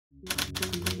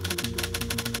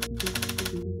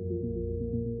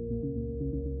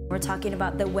We're talking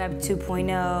about the Web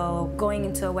 2.0, going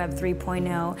into a Web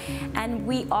 3.0, and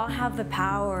we all have the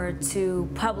power to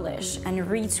publish and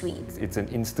retweet. It's an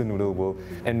instant noodle world,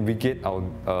 and we get our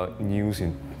news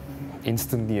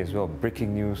instantly as well,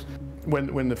 breaking news.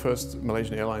 When the first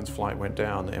Malaysian Airlines flight went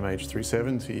down, the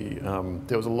MH370,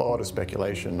 there was a lot of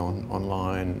speculation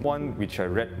online. One which I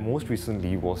read most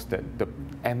recently was that the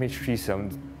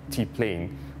MH370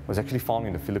 plane was actually found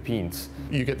in the Philippines.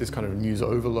 You get this kind of news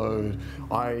overload.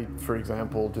 I, for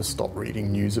example, just stopped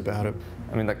reading news about it.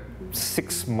 I mean, like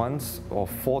 6 months or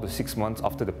 4 to 6 months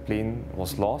after the plane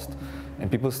was lost, and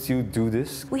people still do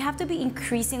this. We have to be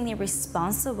increasingly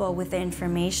responsible with the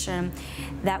information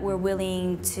that we're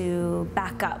willing to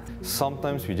back up.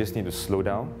 Sometimes we just need to slow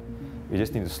down. We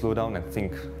just need to slow down and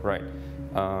think, right,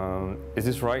 is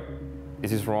this right? Is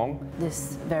this wrong?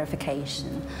 This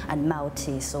verification and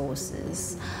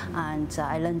multi-sources, and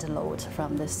I learned a lot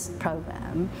from this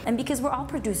program. And because we're all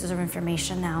producers of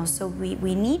information now, so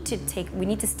we need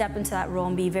to step into that role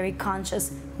and be very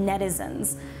conscious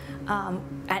netizens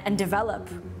and develop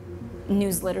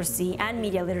news literacy and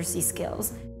media literacy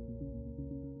skills.